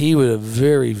 But he was a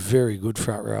very, very good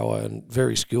front rower and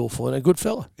very skillful and a good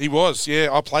fella. He was, yeah.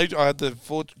 I had the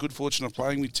good fortune of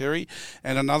playing with Terry,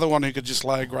 and another one who could just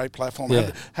lay a great platform.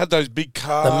 Yeah. Had those big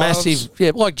calves. The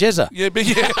massive, like Jezza. Yeah, big,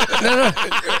 yeah. No.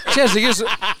 Jezza,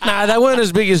 no, they weren't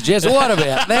as big as Jezza. What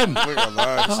about them? Look at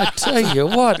those. I tell you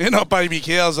what. They're not baby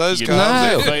cows, those You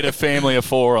calves. feed a family of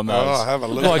 4 on those. Oh, have a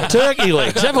look. Like turkey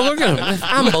legs. Have a look at them. They're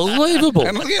unbelievable.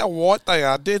 And look how white they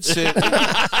are, dead set.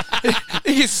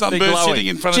 He gets sunburned glowing.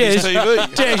 sitting in front of his TV.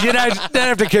 Jez, you don't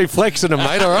have to keep flexing them,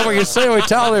 mate. All right, we can see. We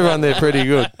told everyone they're pretty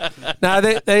good. No,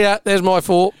 there's my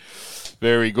 4.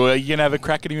 Very good. Are you going to have a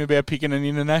crack at him about picking an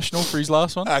international for his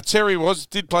last one? Terry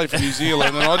did play for New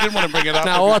Zealand, and I didn't want to bring it up.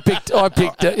 No, I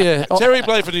picked. Yeah. Terry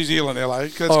played for New Zealand, LA.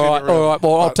 All right.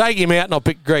 Well, I'll take him out and I'll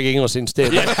pick Greg Inglis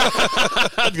instead.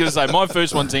 I was going to say, my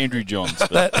first one's Andrew Johns.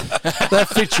 That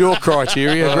fits your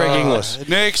criteria, Greg Inglis.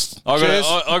 Next,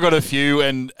 I got a few,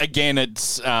 and again,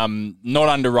 it's not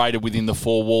underrated within the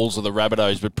 4 walls of the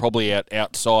Rabbitohs, but probably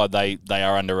outside they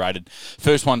are underrated.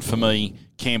 First one for me,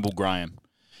 Campbell Graham.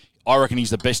 I reckon he's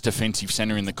the best defensive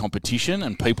centre in the competition,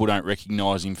 and people don't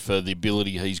recognise him for the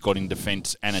ability he's got in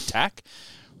defence and attack.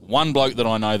 One bloke that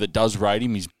I know that does rate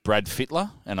him is Brad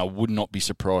Fittler, and I would not be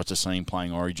surprised to see him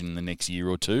playing Origin in the next year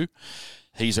or two.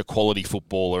 He's a quality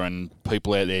footballer, and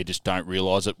people out there just don't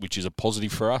realise it, which is a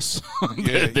positive for us.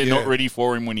 They're not ready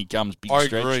for him when he comes big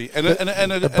stretch. I agree. And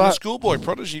a schoolboy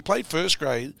prodigy. He played first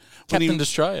grade. Captain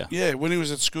Australia. Yeah, when he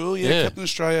was at school. Yeah, Captain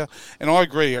Australia. And I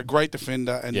agree, a great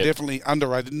defender and definitely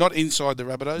underrated. Not inside the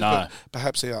Rabbitohs, but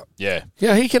perhaps out. Yeah.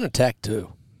 Yeah, he can attack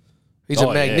too. He's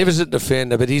a magnificent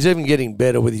defender, but he's even getting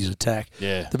better with his attack.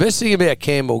 Yeah. The best thing about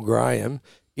Campbell Graham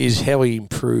is how he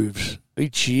improves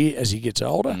each year as he gets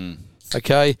older.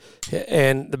 Okay,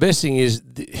 and the best thing is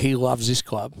he loves this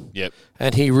club. Yep.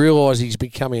 And he realises he's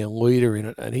becoming a leader in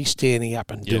it, and he's standing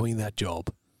up and doing that job.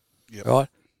 Yep. Right?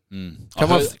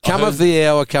 Come off the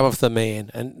hour, come off the man,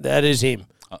 and that is him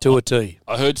to a T.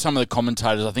 I heard some of the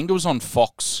commentators, I think it was on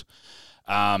Fox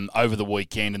over the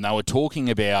weekend, and they were talking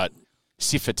about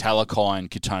Sifa Talakai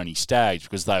and Katoni Staggs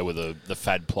because they were the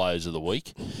fad players of the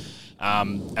week.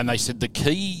 And they said the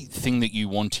key thing that you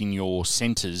want in your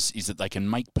centres is that they can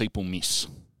make people miss,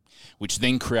 which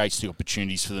then creates the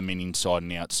opportunities for the men inside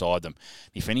and outside them.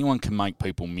 If anyone can make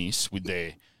people miss with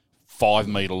their 5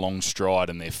 metre long stride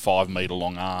and their 5 metre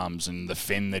long arms and the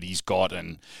fend that he's got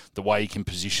and the way he can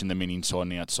position the men inside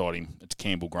and outside him, it's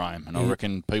Campbell Graham. And I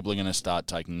reckon people are going to start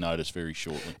taking notice very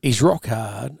shortly. He's rock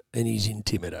hard and he's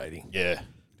intimidating. Yeah.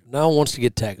 No one wants to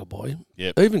get tackled by him.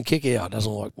 Yep. Even kick out doesn't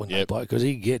like when they play because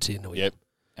he gets into it. Yep.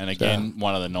 And again,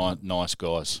 one of the nice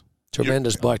guys.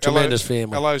 Tremendous bloke, tremendous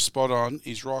family. Ello's spot on.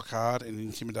 He's rock hard and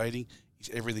intimidating. He's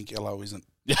everything Ello isn't.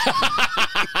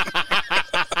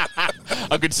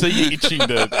 I could see you itching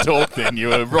to talk then. You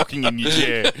were rocking in your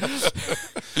chair.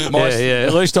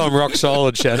 At least I'm rock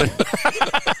solid, Shannon.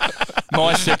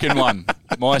 My second one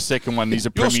is a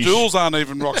Your premiership. stools aren't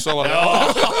even rock solid.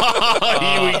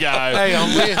 Here we go. Hang on,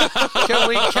 can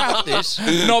we cut this?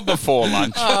 Not before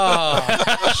lunch.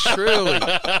 Oh, truly.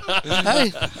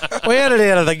 Hey, we had it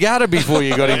out of the gutter before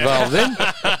you got involved then.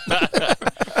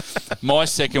 My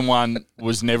second one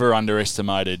was never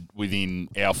underestimated within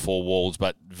our four walls,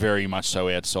 but very much so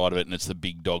outside of it, and it's the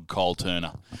big dog, Kyle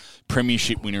Turner.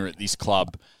 Premiership winner at this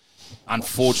club.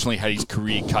 Unfortunately had his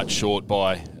career cut short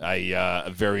by a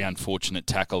very unfortunate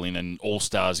tackle in an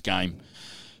All-Stars game.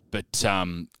 But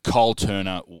Kyle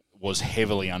Turner was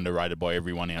heavily underrated by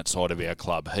everyone outside of our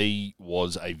club. He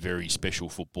was a very special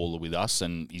footballer with us,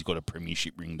 and he's got a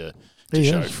premiership ring to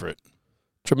show for it.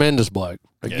 Tremendous bloke.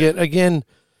 Again,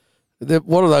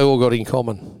 what have they all got in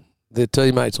common? Their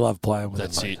teammates love playing with them.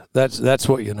 That's it. That's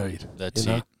what you need. That's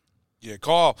it. Yeah,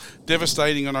 Kyle,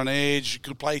 devastating on an edge,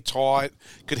 could play tight,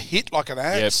 could hit like an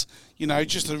axe. Yep. You know,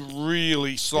 just a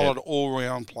really solid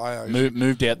all-round player.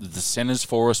 Moved out the centres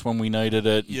for us when we needed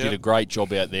it. Yep. Did a great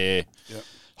job out there. Yep.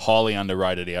 Highly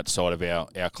underrated outside of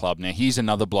our club. Now, here's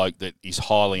another bloke that is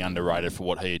highly underrated for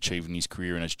what he achieved in his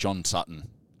career, and it's John Sutton.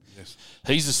 Yes.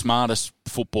 He's the smartest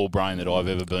football brain that I've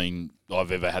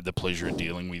ever had the pleasure of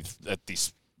dealing with at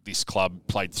this club.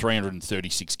 Played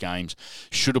 336 games.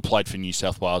 Should have played for New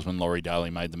South Wales when Laurie Daly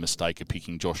made the mistake of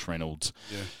picking Josh Reynolds.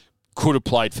 Yeah. Could have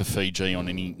played for Fiji on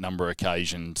any number of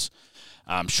occasions.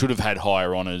 Should have had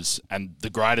higher honours. And the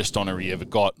greatest honour he ever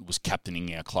got was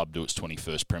captaining our club to its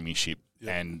 21st premiership.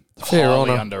 Yep. And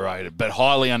highly underrated, but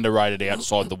highly underrated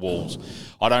outside the walls.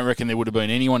 I don't reckon there would have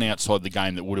been anyone outside the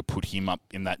game that would have put him up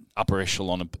in that upper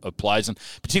echelon of players, and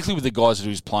particularly with the guys that he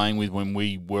was playing with when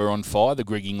we were on fire, the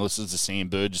Greg Inglis's, the Sam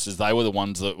Burgesses, they were the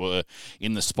ones that were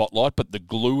in the spotlight, but the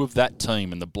glue of that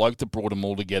team and the bloke that brought them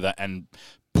all together and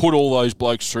put all those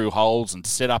blokes through holes and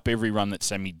set up every run that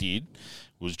Sammy did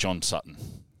was John Sutton.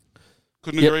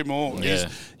 Couldn't agree more. Yeah.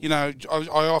 You know,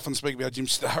 I often speak about Jim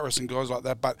Staris and guys like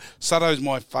that, but Sutto's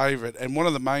my favourite, and one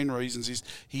of the main reasons is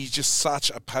he's just such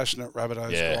a passionate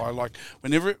Rabbitohs guy. Like,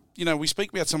 whenever, you know, we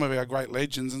speak about some of our great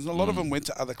legends, and a lot of them went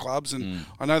to other clubs, and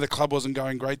I know the club wasn't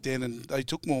going great then, and they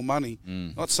took more money.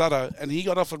 Not Sutto, and he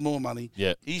got offered more money.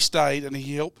 Yeah. He stayed, and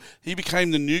he helped. He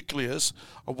became the nucleus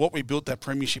of what we built that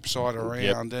premiership side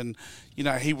around, and, you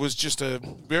know, he was just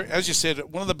as you said,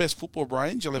 one of the best football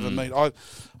brains you'll ever meet.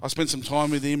 I spent some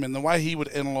time with him, and the way he would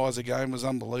analyse a game was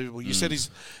unbelievable. You said he's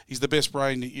the best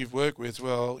brain that you've worked with.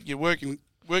 Well, you're working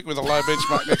with a low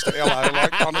benchmark next to Ello.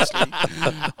 Like, honestly,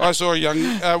 I saw a young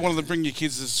one of them bring your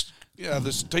kids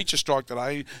this teacher strike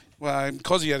today.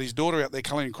 Because he had his daughter out there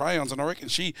colouring crayons, and I reckon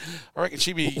she'd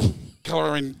be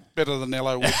colouring better than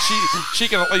Ello would. She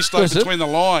can at least stay between the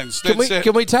lines. Can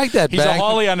we take that back? He's a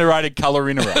highly underrated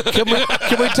colour-innerer. Can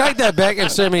we take that back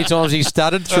and see how many times he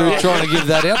stuttered through trying to give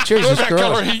that out? Jesus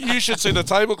Christ. You should see the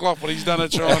tablecloth what he's done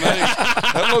at Chinese.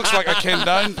 That looks like a Ken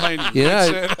Dane painting. You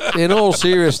know, in all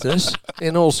seriousness,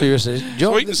 John,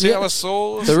 sweet and sour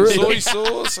sauce, soy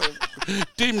sauce.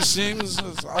 Dim Sims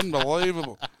is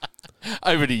unbelievable.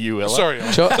 Over to you, Ella. Sorry.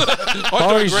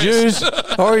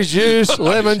 Orange juice,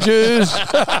 lemon juice.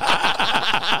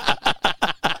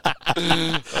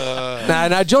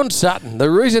 No, John Sutton,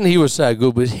 the reason he was so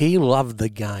good was he loved the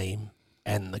game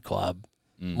and the club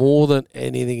more than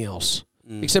anything else.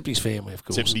 Except his family, of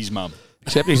course. Except his mum.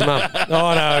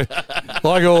 Oh, no.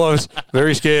 Like all of us,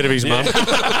 very scared of his mum.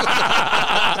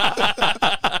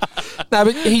 No,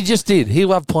 but he just did. He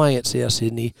loved playing at South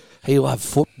Sydney. He loved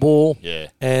football. Yeah.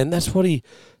 And that's what he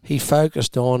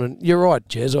focused on. And you're right,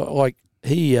 Jez. I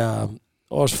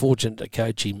was fortunate to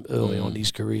coach him early on in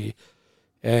his career.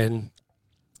 And,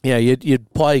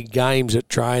 you'd play games at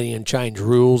training and change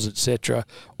rules, etc.,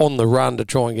 on the run to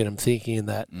try and get him thinking in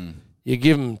that. You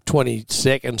give them 20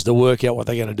 seconds to work out what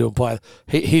they're going to do and play.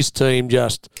 His team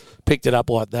just picked it up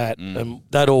like that, and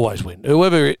they'd always win.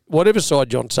 Whatever side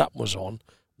John Sutton was on,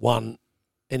 won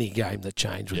any game that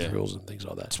changed with the rules and things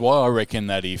like that. That's why I reckon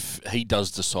that if he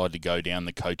does decide to go down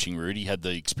the coaching route, he had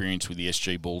the experience with the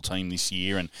SG ball team this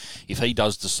year, and if he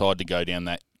does decide to go down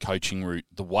that coaching route,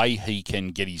 the way he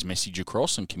can get his message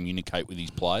across and communicate with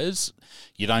his players,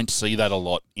 you don't see that a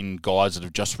lot in guys that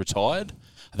have just retired.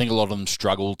 I think a lot of them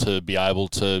struggle to be able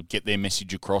to get their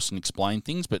message across and explain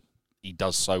things, but he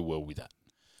does so well with that.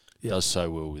 He does so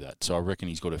well with that. So I reckon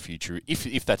he's got a future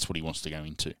if that's what he wants to go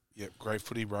into. Yep, great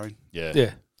footy brain.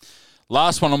 Yeah.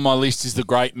 Last one on my list is the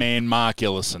great man, Mark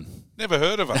Ellison. Never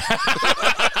heard of her.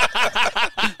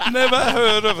 Never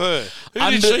heard of her.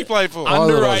 Who did she play for?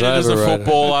 Underrated as a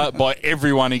footballer by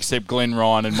everyone except Glenn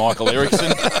Ryan and Michael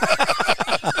Erickson.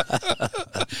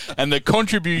 And the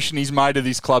contribution he's made to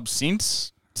this club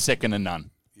since, second to none.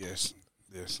 Yes.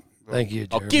 Thank you,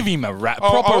 Jeremy. I'll give him a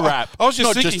proper rap. I was just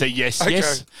not thinking, just a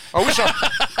yes. I wish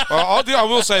I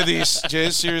will say this,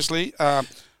 Jez, seriously.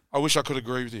 I wish I could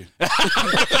agree with you.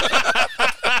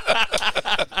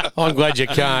 I'm glad you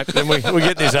can't. Then we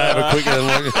get this over quicker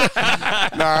than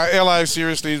No, Ello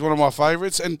seriously is one of my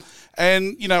favourites. And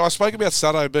I spoke about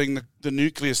Sutto being the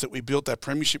nucleus that we built that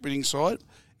premiership winning side.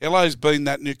 Ello's been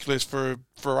that nucleus for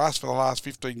us for the last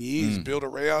 15 years, built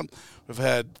around. We've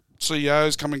had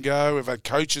CEOs come and go. We've had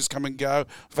coaches come and go.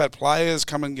 We've had players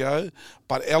come and go.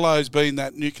 But Ello's been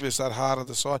that nucleus, that heart of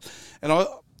the side. And I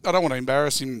don't want to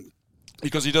embarrass him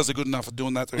because he does a good enough of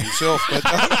doing that to himself.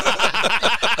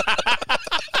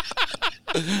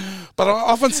 But I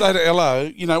often say to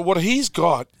Ello, what he's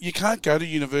got, you can't go to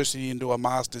university and do a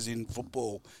master's in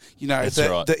football. That's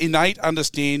right. The innate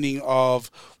understanding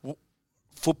of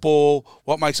football,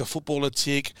 what makes a footballer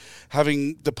tick,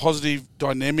 having the positive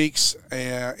dynamics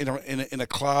in a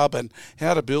club and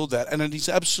how to build that. And it is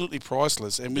absolutely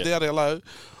priceless. And without Ello,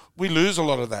 we lose a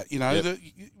lot of that.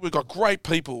 We've got great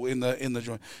people in the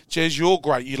joint. Jez, you're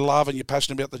great. You love and you're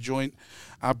passionate about the joint.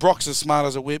 Brock's as smart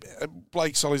as a whip.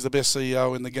 Blake Solly's the best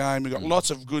CEO in the game. We've got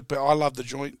lots of good people. I love the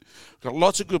joint. We've got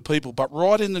lots of good people. But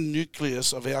right in the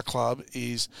nucleus of our club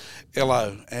is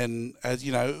Ello. And, as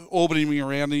orbiting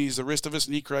around him is the rest of us,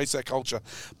 and he creates that culture.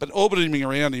 But orbiting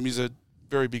around him is a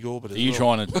very big orbit. You're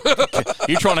trying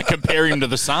to compare him to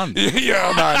the sun.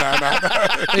 Yeah,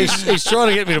 no. He's trying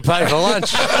to get me to pay for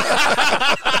lunch.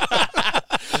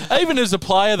 Even as a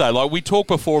player, though, like we talked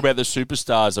before about the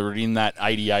superstars that were in that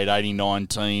 88, 89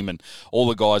 team and all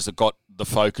the guys that got the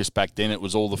focus back then. It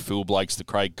was all the Phil Blakes, the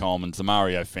Craig Colemans, the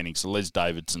Mario Fenix, the Les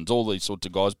Davidsons, all these sorts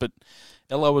of guys. But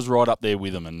Ello was right up there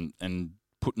with them and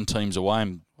putting teams away,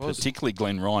 and particularly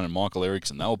Glenn Ryan and Michael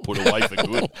Erickson. They were put away for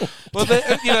good. Well,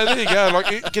 there you go.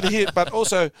 Like, you get a hit. But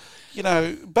also,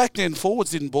 back then, forwards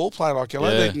didn't ball play like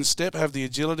Ello. They didn't step, have the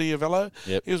agility of Ello.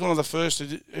 Yep. He was one of the first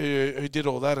who did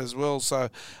all that as well. So,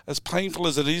 as painful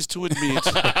as it is to admit,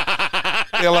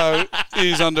 Ello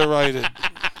is underrated.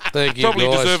 Thank you, Probably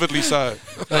guys. deservedly so.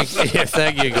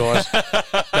 Thank you, guys.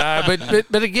 No,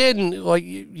 but again, like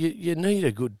you need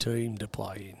a good team to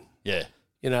play in. Yeah.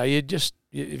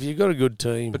 If you've got a good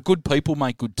team. But good people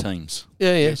make good teams.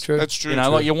 Yeah, true. That's true.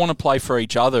 Like you want to play for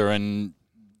each other, and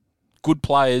good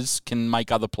players can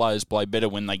make other players play better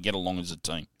when they get along as a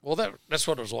team. Well, that's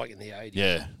what it was like in the 80s.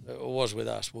 Yeah. It was with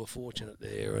us. We were fortunate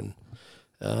there. And,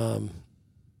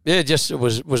 it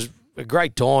was a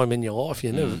great time in your life.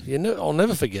 I'll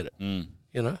never forget it,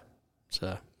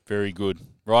 So very good.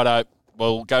 Righto.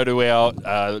 We'll go to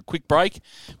our quick break.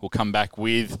 We'll come back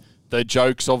with the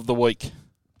jokes of the week.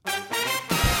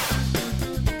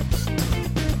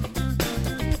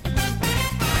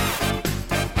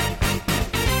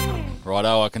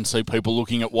 Righto, I can see people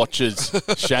looking at watches.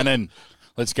 Shannon,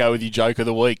 let's go with your joke of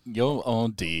the week. Oh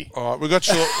dear. All right, we've got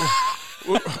short.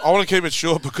 I want to keep it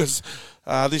short because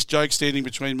this joke's standing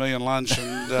between me and lunch,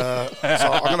 and so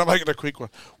I'm going to make it a quick one.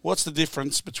 What's the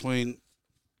difference between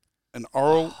an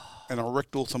oral and a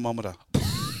rectal thermometer?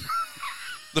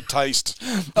 The taste.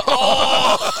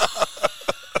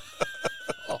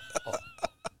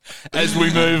 As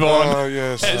we move on. Oh,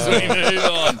 yes. As we move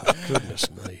on. Goodness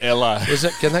me. Ello.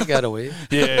 Can that go to air?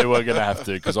 Yeah, we're going to have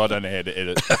to because I don't know how to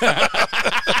edit.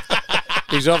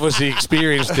 He's obviously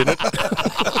experienced in it.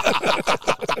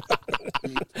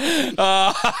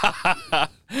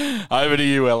 Over to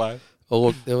you, Ello. Well,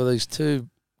 look, there were these two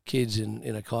kids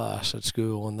in a class at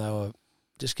school, and they were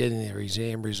just getting their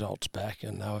exam results back,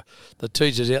 and the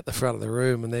teacher's out the front of the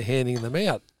room, and they're handing them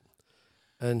out.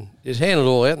 And just handed it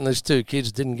all out, and these two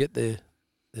kids didn't get their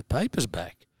papers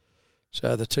back.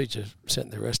 So the teacher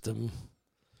sent the rest of them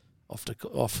off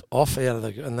out of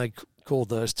the, and they called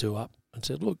those two up and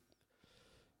said, "Look,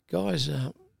 guys,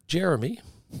 Jeremy,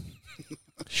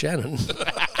 Shannon,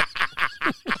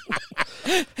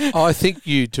 I think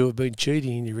you two have been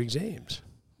cheating in your exams."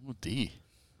 Oh dear.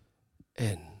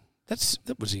 And that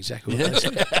was exactly what they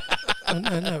said.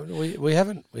 No, we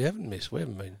haven't missed. We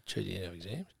haven't been cheating in our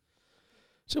exams.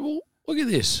 So, well, look at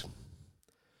this.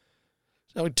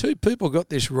 So, two people got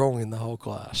this wrong in the whole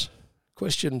class.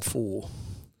 Question 4.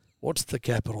 What's the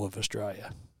capital of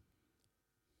Australia?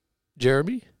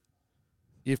 Jeremy,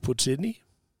 you've put Sydney.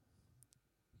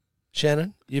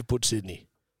 Shannon, you've put Sydney.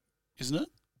 Isn't it?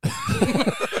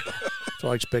 That's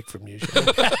what I expect from you,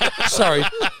 Shannon. Sorry.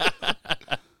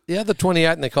 The other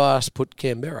 28 in the class put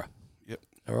Canberra. Yep.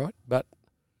 All right? But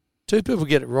two people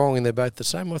get it wrong and they're both the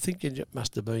same. I think it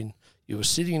must have been... You were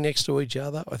sitting next to each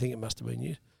other. I think it must have been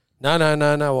you. No.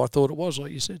 I thought it was,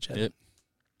 like you said, Chad. Yep.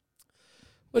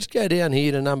 Let's go down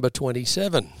here to number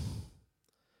 27.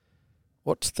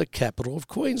 What's the capital of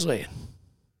Queensland?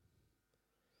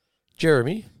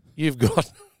 Jeremy, you've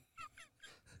got...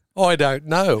 I don't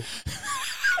know.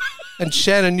 And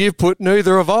Shannon, you've put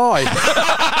neither have I.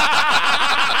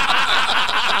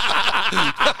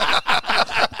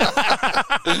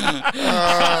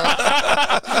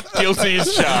 Guilty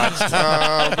as charged.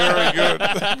 Very good.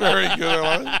 Very good,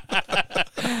 Ello.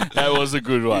 That was a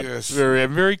good one. Yes. Very,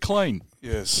 very clean.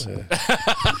 Yes.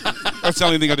 That's the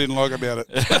only thing I didn't like about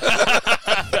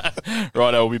it.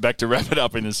 Right, I'll be back to wrap it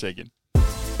up in a second.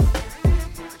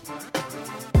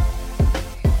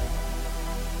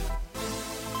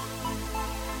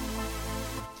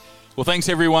 Well, thanks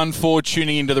everyone for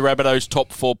tuning into the Rabbitohs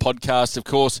Top 4 podcast. Of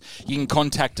course, you can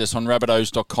contact us on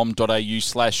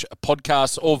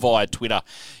rabbitohs.com.au/podcast or via Twitter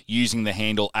using the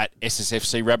handle at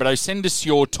SSFC Rabbitohs. Send us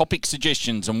your topic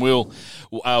suggestions and we'll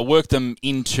work them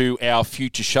into our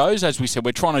future shows. As we said,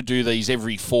 we're trying to do these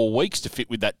every 4 weeks to fit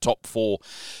with that Top 4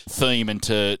 theme and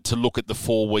to look at the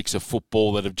 4 weeks of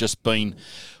football that have just been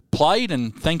played.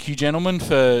 And thank you, gentlemen,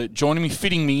 for joining me,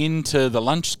 fitting me into the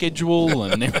lunch schedule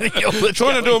and everything else.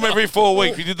 Trying to do them every 4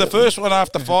 weeks. We did the first one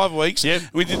after 5 weeks. Yep.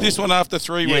 We did this one after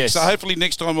 3 weeks. Yes. So hopefully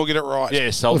next time we'll get it right.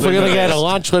 Yes, If we're going to go to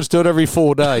lunch, let's do it every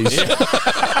 4 days.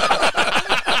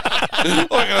 I'm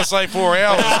going to say 4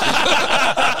 hours.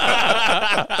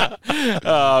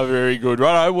 Very good.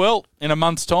 Righto, well, in a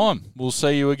month's time, we'll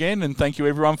see you again, and thank you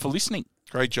everyone for listening.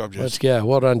 Great job, Jess. Let's go.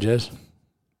 Well done, Jez.